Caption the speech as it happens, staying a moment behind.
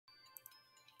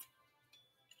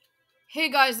Hey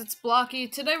guys, it's Blocky.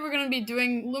 Today we're going to be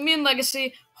doing Loomian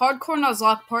Legacy Hardcore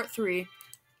Nuzlocke Part 3.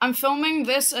 I'm filming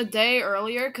this a day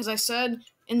earlier because I said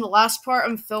in the last part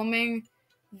I'm filming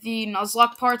the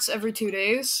Nuzlocke parts every 2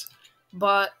 days.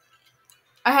 But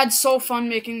I had so fun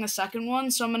making the second one,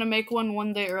 so I'm going to make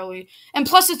one day early. And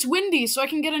plus it's windy, so I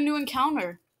can get a new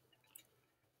encounter.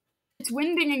 It's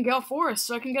winding in Gale Forest,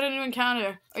 so I can get a new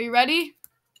encounter. Are you ready?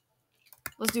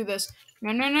 Let's do this.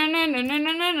 No, no, no, no, no, no,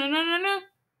 no, no, no, no, no.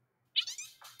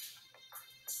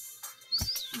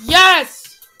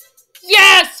 Yes!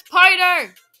 Yes!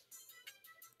 Pyder!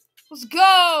 Let's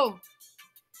go!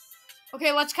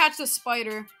 Okay, let's catch the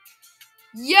spider.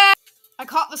 Yeah! I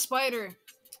caught the spider.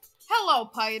 Hello,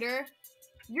 Pyder.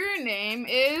 Your name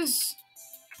is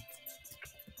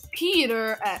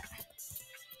Peter.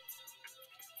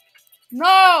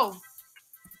 No!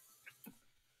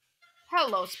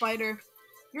 Hello, spider.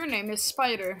 Your name is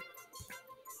Spider.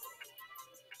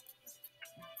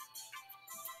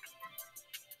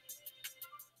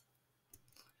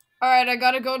 Alright, I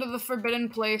gotta go to the forbidden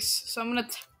place, so I'm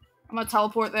gonna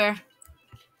teleport there.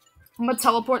 I'm gonna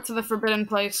teleport to the forbidden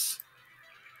place.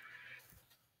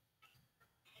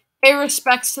 Pay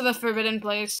respects to the forbidden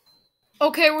place.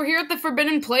 Okay, we're here at the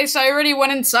forbidden place. I already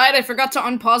went inside. I forgot to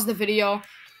unpause the video.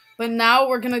 But now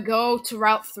we're gonna go to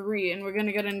Route 3, and we're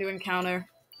gonna get a new encounter.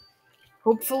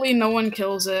 Hopefully no one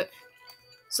kills it.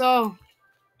 So...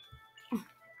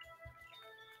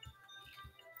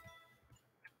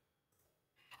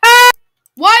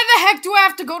 Why the heck do I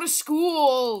have to go to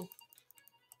school?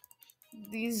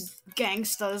 These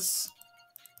gangsters.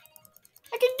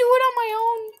 I can do it on my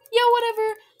own. Yeah,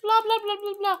 whatever. Blah, blah, blah,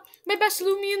 blah, blah. My best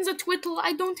Loomian's a Twittle.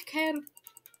 I don't care.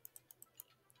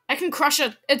 I can crush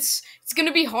it. It's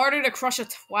gonna be harder to crush a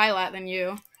Twilight than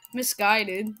you.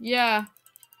 Misguided. Yeah.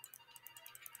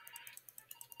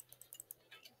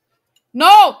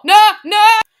 No! No! No!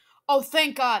 Oh,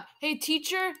 thank God. Hey,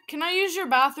 teacher, can I use your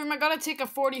bathroom? I gotta take a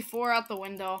 44 out the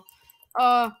window.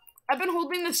 I've been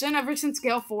holding this in ever since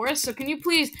Gale Forest, so can you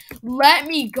please let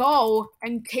me go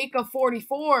and take a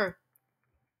 44?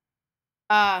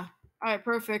 Alright,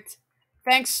 perfect.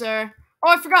 Thanks, sir. Oh,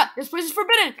 I forgot. This place is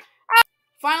forbidden. Ah!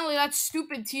 Finally, that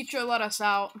stupid teacher let us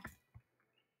out.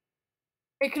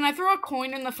 Hey, can I throw a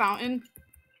coin in the fountain?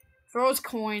 Throw his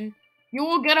coin. You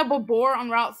will get a babor on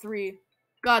Route 3.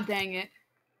 God dang it.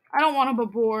 I don't want a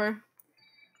babor.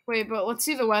 Wait, but let's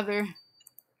see the weather.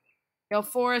 Gale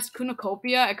Forest,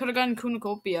 Kunakopia. I could have gotten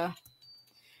Kunakopia.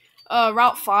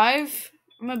 Route 5.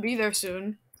 I'm gonna be there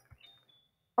soon.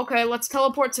 Okay, let's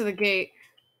teleport to the gate.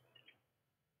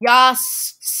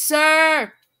 Yes,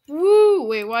 sir! Woo!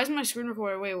 Wait, why is my screen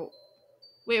recorder? Wait,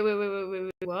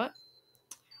 what?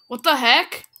 What the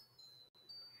heck?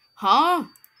 Huh?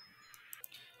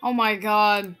 Oh my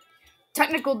God.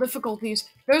 Technical difficulties.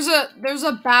 There's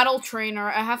a battle trainer.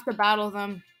 I have to battle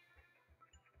them.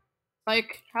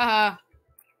 Like, haha.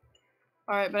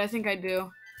 Alright, but I think I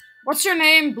do. What's your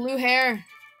name? Blue hair.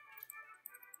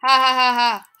 Ha ha ha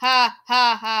ha. Ha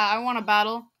ha ha. I want to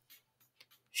battle.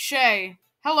 Shay.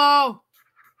 Hello.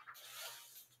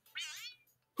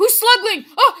 Who's Slugling?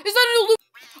 Oh, is that a new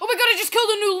Loomian? Oh my God, I just killed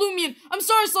a new Loomian. I'm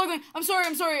sorry, Slugling. I'm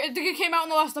sorry. I think it came out in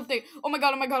the last update. Oh my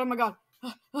God.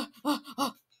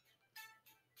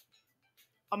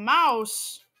 A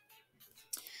mouse.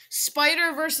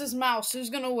 Spider versus mouse. Who's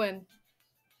gonna win?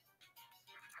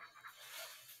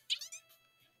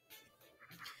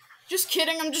 Just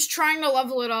kidding. I'm just trying to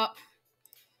level it up.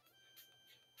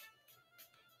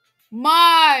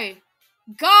 My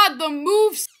God, the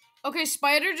moves. Okay,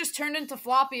 Spider just turned into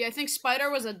Floppy. I think Spider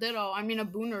was a Ditto. I mean, a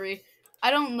Boonery. I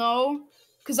don't know,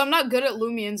 because I'm not good at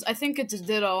Loomians. I think it's a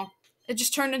Ditto. It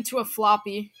just turned into a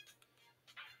Floppy.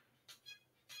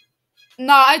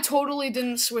 Nah, I totally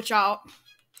didn't switch out.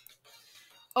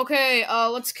 Okay,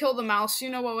 let's kill the mouse. You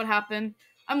know what would happen.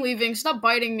 I'm leaving. Stop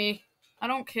biting me. I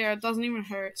don't care. It doesn't even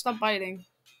hurt. Stop biting.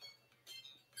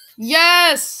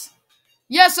 Yes!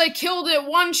 Yes, I killed it.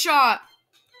 One shot.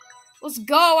 Let's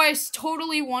go. I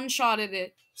totally one-shotted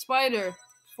it. Spider.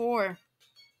 4.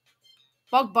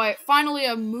 Bug bite. Finally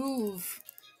a move.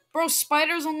 Bro,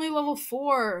 Spider's only level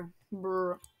 4.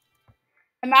 Brr.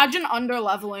 Imagine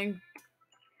under-leveling.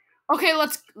 Okay,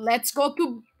 let's go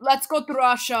to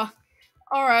Russia.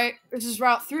 Alright, this is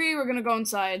Route 3. We're gonna go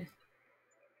inside.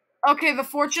 Okay, the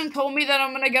fortune told me that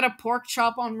I'm gonna get a pork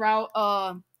chop on Route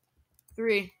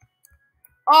 3.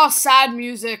 Oh, sad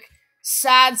music.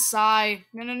 Sad sigh.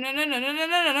 No.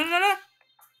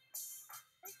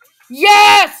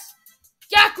 Yes!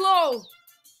 Geklow!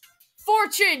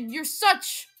 Fortune, you're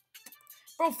such...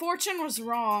 Bro, Fortune was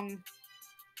wrong.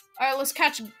 Alright, let's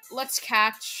catch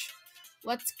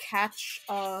Let's catch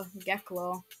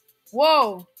Geklow.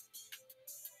 Whoa!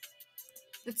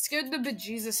 That scared the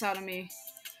bejesus out of me.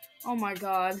 Oh my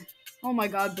god. Oh my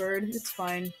god, Bird. It's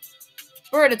fine.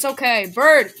 Bird, it's okay.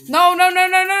 Bird! No, no, no,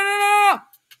 no, no, no, no!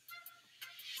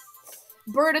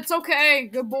 Bird, it's okay.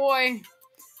 Good boy.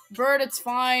 Bird, it's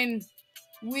fine.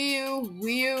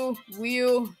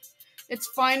 Wee-oo. It's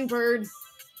fine, Bird.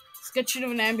 Let's get you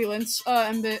to an ambulance.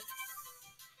 Embit.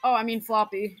 Oh, I mean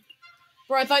Floppy.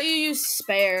 Bro, I thought you used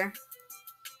spare.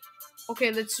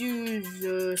 Okay, let's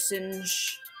use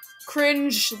singe.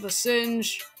 Cringe the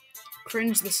singe.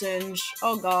 Cringe the singe.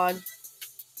 Oh god.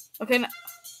 Okay,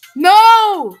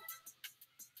 no!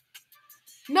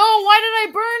 No, why did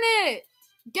I burn it?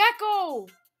 Gecko!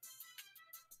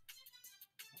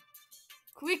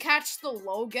 Can we catch the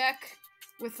lowGek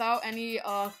without any,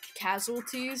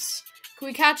 casualties? Can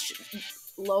we catch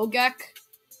lowGek?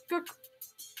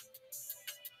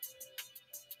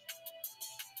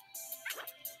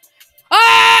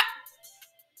 Ah!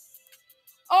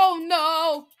 Oh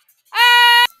no!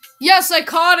 Ah! Yes, I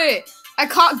caught it! I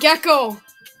caught Gecko!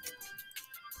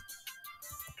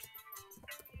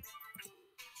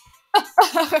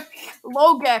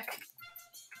 lowGek.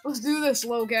 Let's do this,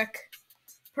 lowGek.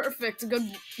 Perfect.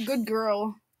 Good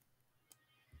girl.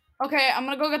 Okay, I'm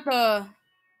gonna go get the...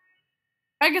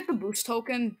 Can I get the boost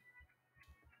token?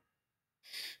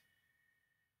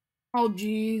 Oh,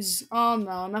 jeez. Oh,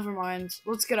 no. Never mind.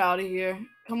 Let's get out of here.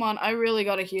 Come on. I really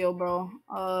gotta heal, bro.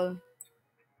 Oh,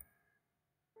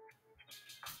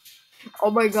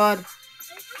 my God.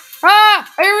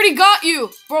 Ah! I already got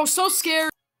you! Bro, so scary.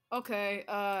 Okay,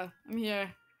 I'm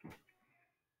here.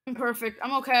 I'm perfect.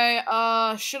 I'm okay.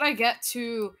 Should I get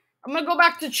to... I'm gonna go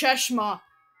back to Cheshma.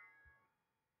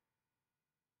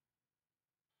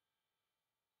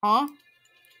 Huh?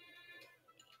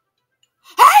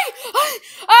 Hey!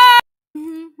 Ah!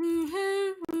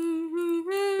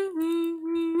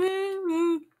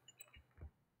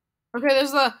 Okay,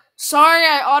 there's the... Sorry,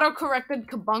 I auto-corrected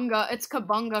Kabunga. It's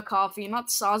Kabunga coffee, not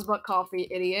Sawsbutt coffee,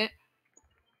 idiot.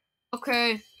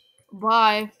 Okay.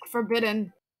 Bye.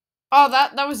 Forbidden. Oh,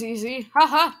 that was easy.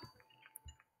 Haha.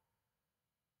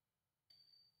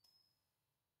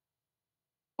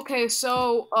 Okay,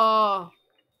 so, oh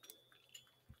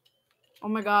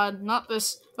my god, not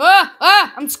this.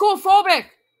 I'm school phobic!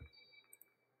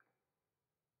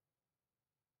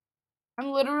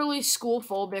 I'm literally school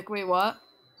phobic. Wait, what?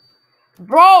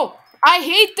 Bro! I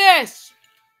hate this!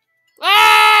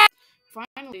 Ah!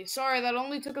 Finally. Sorry, that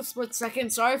only took a split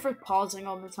second. Sorry for pausing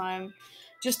all the time.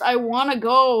 Just, I wanna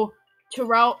go to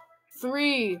Route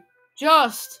 3.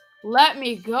 Just let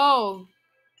me go.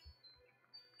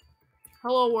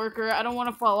 Hello, worker. I don't want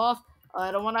to fall off. I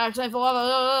don't want to actually fall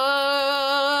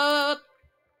off.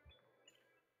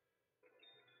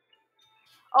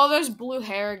 Oh, there's blue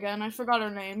hair again. I forgot her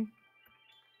name.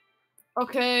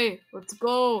 Okay, let's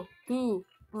go to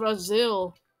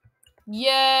Brazil.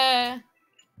 Yeah.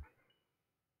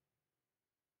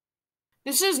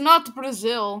 This is not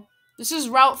Brazil. This is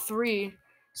Route 3.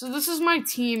 So this is my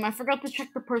team. I forgot to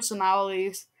check the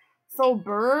personalities. So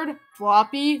Bird,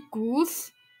 Floppy,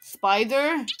 Goose,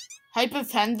 Spider,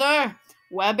 Hypertender,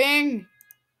 Webbing,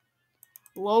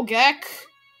 lowGek.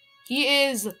 He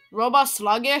is robot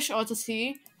sluggish, or to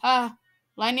see.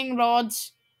 Lightning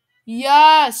rods.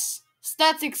 Yes!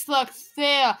 Static slug.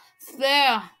 There.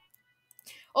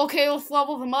 Okay, let's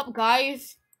level them up,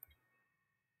 guys.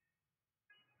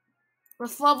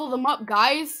 Let's level them up,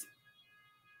 guys.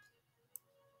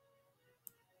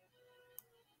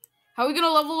 How are we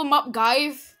gonna level them up,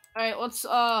 guys? Alright,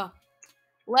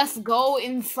 let's go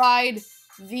inside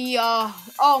the,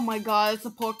 oh my god, it's a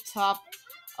pork top.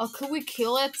 Could we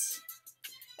kill it?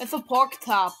 It's a pork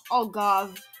top. Oh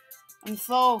god. I'm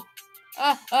so...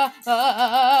 yeah.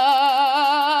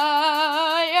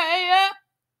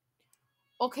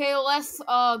 Okay, let's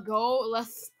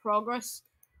progress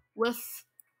with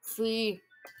the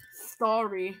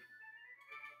story.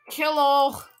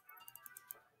 Hello.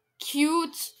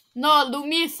 Cute. No,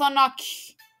 Loomian.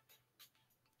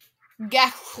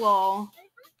 Geklow.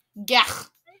 Geklow.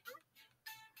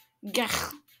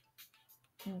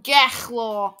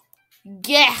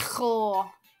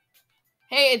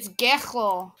 Hey, it's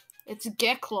Geklow. It's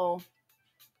Geklow.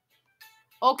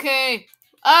 Okay.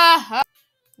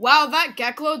 Wow, that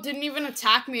Geklow didn't even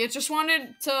attack me. It just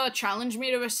wanted to challenge me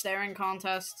to a staring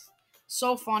contest.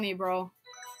 So funny, bro.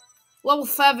 Level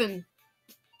 7.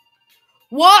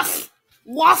 What?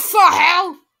 What the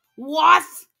hell? What?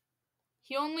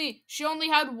 She only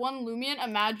had one Loomian.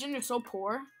 Imagine, you're so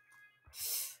poor.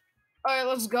 Alright,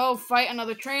 let's go fight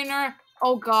another trainer.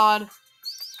 Oh god.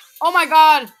 Oh my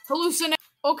god. Hallucinate.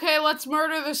 Okay, let's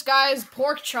murder this guy's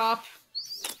pork chop.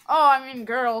 Oh, I mean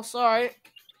girl, sorry.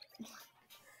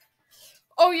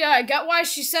 Oh yeah, I get why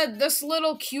she said this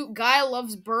little cute guy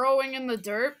loves burrowing in the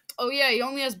dirt. Oh yeah, he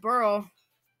only has burrow.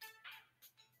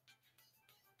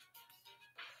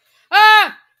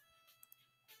 Ah!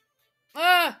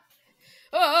 Ah!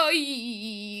 Oh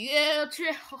yeah.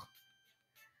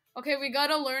 Okay, we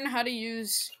gotta learn how to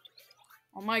use...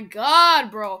 Oh my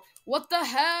god, bro. What the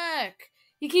heck?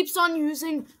 He keeps on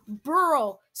using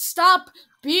burrow. Stop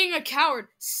being a coward.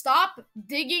 Stop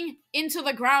digging into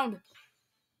the ground.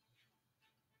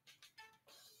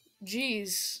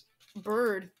 Jeez.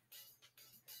 Bird.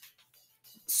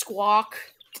 Squawk.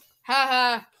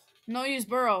 Haha. No use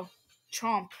burrow.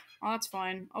 Chomp. Oh, that's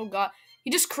fine. Oh god. He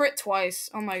just crit twice.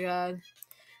 Oh my god.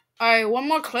 Alright, one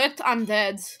more crit. I'm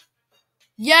dead.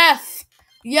 Yes!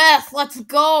 Yes! Let's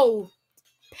go!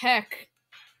 Peck.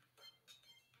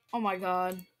 Oh my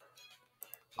god.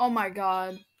 Oh my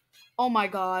god. Oh my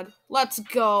god. Let's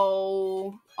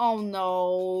go. Oh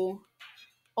no.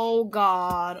 Oh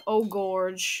god. Oh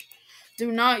gorge.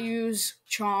 Do not use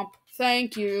chomp.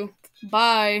 Thank you.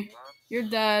 Bye. You're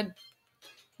dead.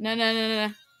 No, no, no,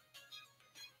 no.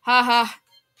 Haha.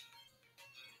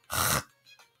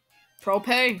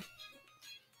 Propay.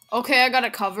 Okay, I got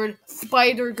it covered.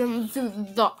 Spider gonna do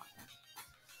the...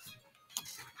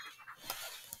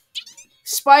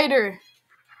 Spider.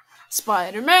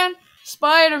 Spider-Man.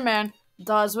 Spider-Man.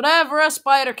 Does whatever a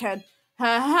spider can.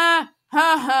 Ha ha.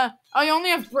 Ha ha. Oh, you only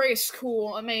have brace.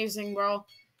 Cool. Amazing, bro.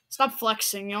 Stop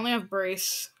flexing. You only have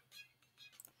brace.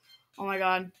 Oh my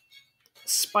god.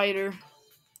 Spider.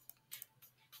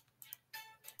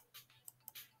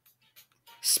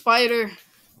 Spider.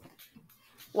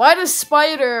 Why does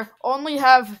Spider only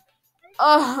have...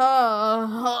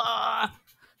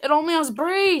 It only has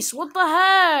brace. What the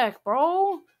heck,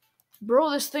 bro? Bro,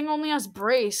 this thing only has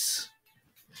brace.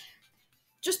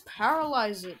 Just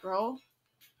paralyze it, bro.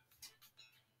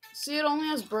 See, it only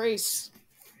has brace.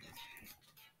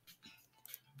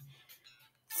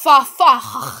 Fa.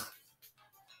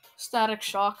 Static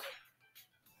shock.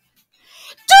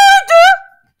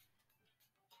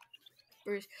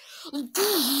 Brace.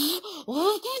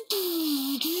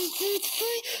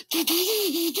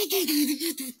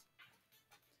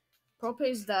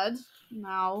 Propay's dead.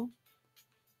 Now.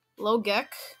 lowGek.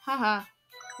 Haha.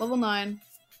 Level 9.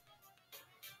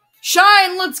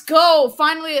 Shine! Let's go!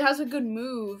 Finally, it has a good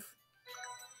move.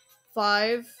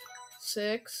 5,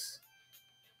 6.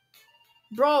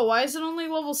 Bro, why is it only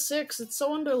level 6? It's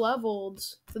so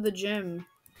underleveled for the gym.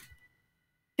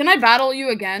 Can I battle you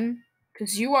again?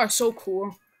 Because you are so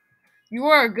cool. You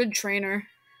are a good trainer.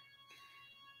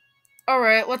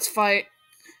 Alright, let's fight.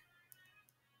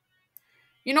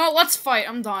 You know what? Let's fight.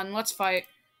 I'm done. Let's fight.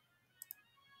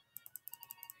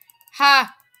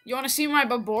 Ha! You want to see my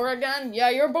babor again? Yeah,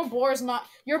 your babor is not...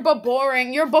 You're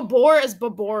baboring. Your babor is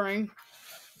baboring.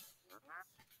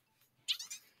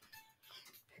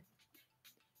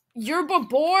 Your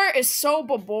babor is so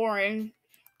baboring.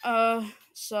 Bug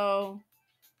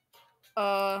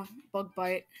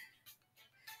bite.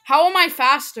 How am I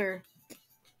faster?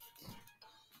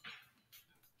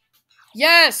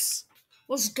 Yes!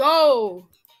 Let's go!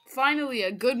 Finally,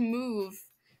 a good move.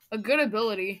 A good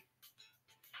ability.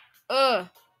 How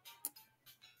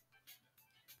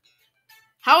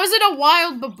is it a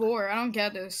wild babor? I don't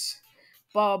get this.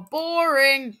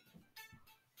 Baboring.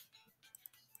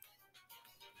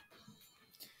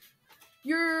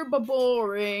 You're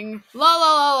baboring. La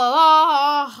la la la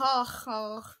la ha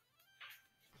ha.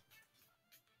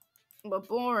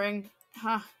 Baboring.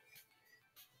 Ha.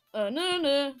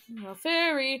 No.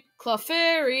 Clefairy.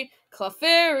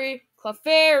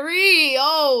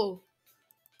 Oh.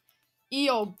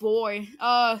 Oh boy.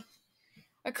 I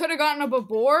could have gotten a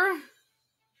babor.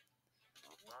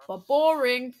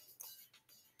 Baboring.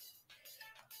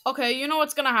 Okay, you know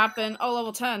what's gonna happen. Oh,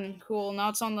 level 10. Cool. Now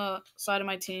it's on the side of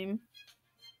my team.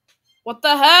 What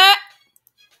the heck?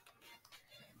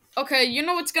 Okay, you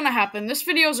know what's gonna happen. This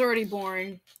video's already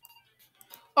boring.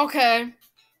 Okay.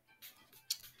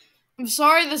 I'm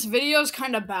sorry this video's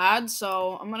kind of bad,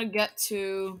 so I'm gonna get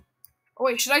to... Oh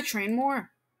wait, should I train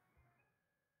more?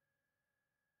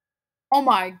 Oh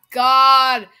my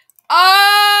god!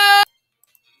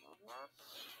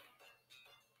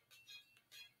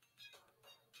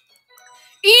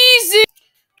 Easy!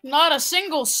 Not a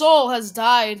single soul has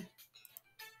died.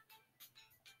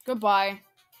 Goodbye.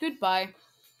 Goodbye.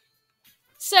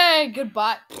 Say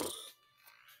goodbye.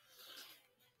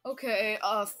 Okay,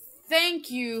 thank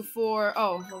you for...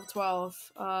 Oh, level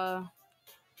 12.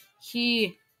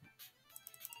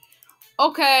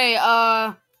 Okay,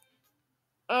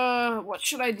 What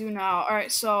should I do now?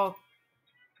 Alright, so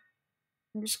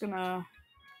I'm just gonna...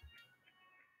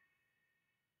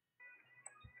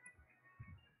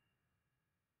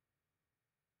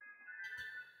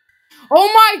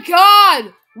 Oh my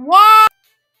god! Why?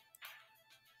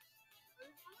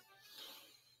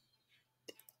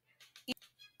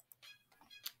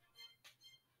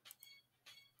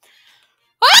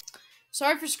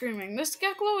 Sorry for screaming. This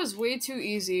Geklow is way too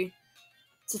easy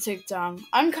to take down.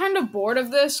 I'm kind of bored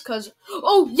of this, because...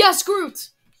 Oh, yes,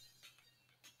 Groot!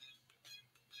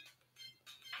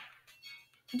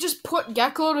 Just put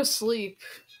Geklow to sleep.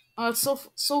 Oh, it's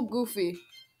so goofy.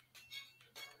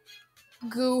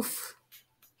 Goof.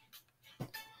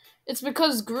 It's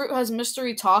because Groot has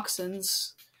mystery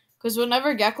toxins. Because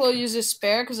whenever Geklow uses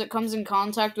Spare, because it comes in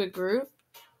contact with Groot,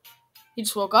 he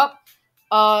just woke up.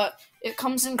 It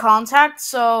comes in contact,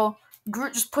 so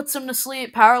Groot just puts him to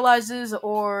sleep, paralyzes,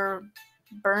 or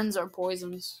burns or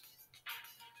poisons.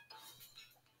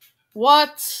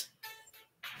 What?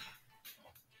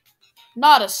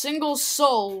 Not a single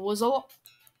soul was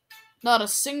Not a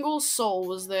single soul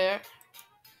was there.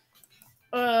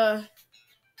 Groot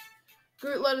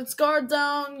let its guard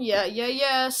down.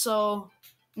 Yeah. So,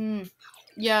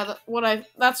 yeah.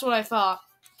 That's what I thought.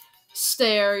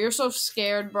 Stare. You're so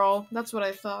scared, bro. That's what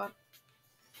I thought.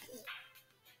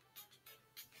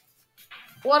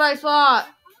 What I thought.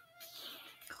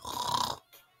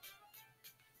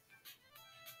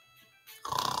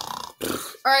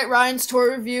 Alright, Ryan's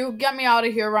toy review. Get me out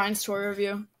of here, Ryan's toy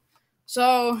review.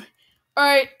 So,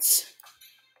 alright.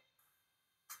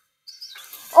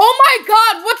 Oh my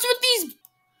god, what's with these?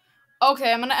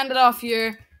 Okay, I'm gonna end it off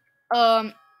here.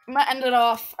 I'm gonna end it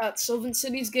off at Sylvan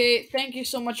City's Gate. Thank you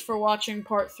so much for watching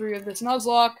part 3 of this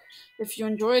Nuzlocke. If you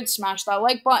enjoyed, smash that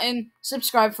like button.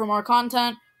 Subscribe for more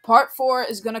content. Part 4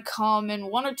 is gonna come in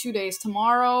 1 or 2 days,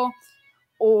 tomorrow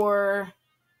or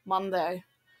Monday.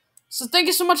 So thank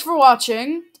you so much for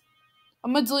watching.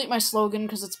 I'm gonna delete my slogan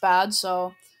because it's bad,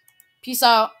 so peace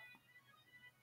out.